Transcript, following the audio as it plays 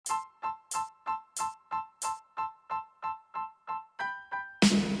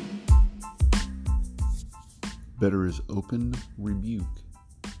Better is open rebuke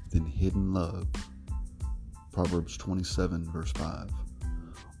than hidden love. Proverbs 27, verse 5.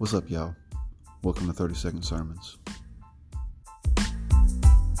 What's up, y'all? Welcome to 30-Second Sermons.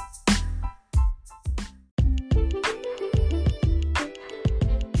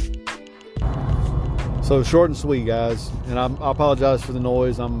 So short and sweet, guys, and I apologize for the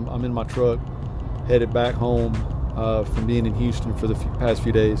noise. I'm in my truck, headed back home from being in Houston for the past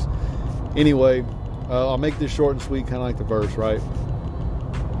few days. Anyway, I'll make this short and sweet, kind of like the verse, right?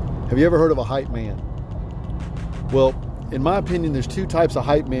 Have you ever heard of a hype man? Well, in my opinion, there's two types of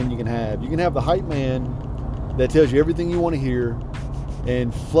hype man you can have. You can have the hype man that tells you everything you want to hear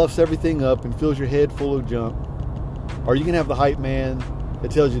and fluffs everything up and fills your head full of junk. Or you can have the hype man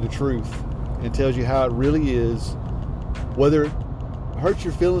that tells you the truth and tells you how it really is, whether it hurts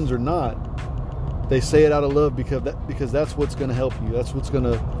your feelings or not. They say it out of love because that's what's going to help you. That's what's going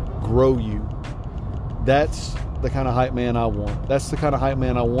to grow you. That's the kind of hype man I want. That's the kind of hype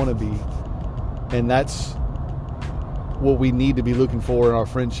man I want to be. And that's what we need to be looking for in our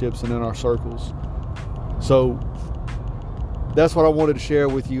friendships and in our circles. So that's what I wanted to share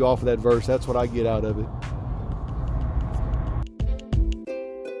with you off of that verse. That's what I get out of it.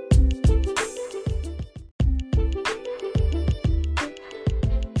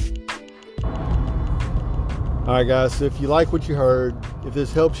 All right, guys, so if you like what you heard, if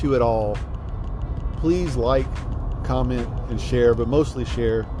this helps you at all, please like, comment, and share, but mostly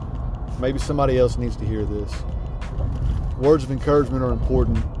share. Maybe somebody else needs to hear this. Words of encouragement are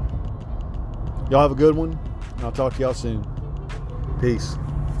important. Y'all have a good one, and I'll talk to y'all soon. Peace.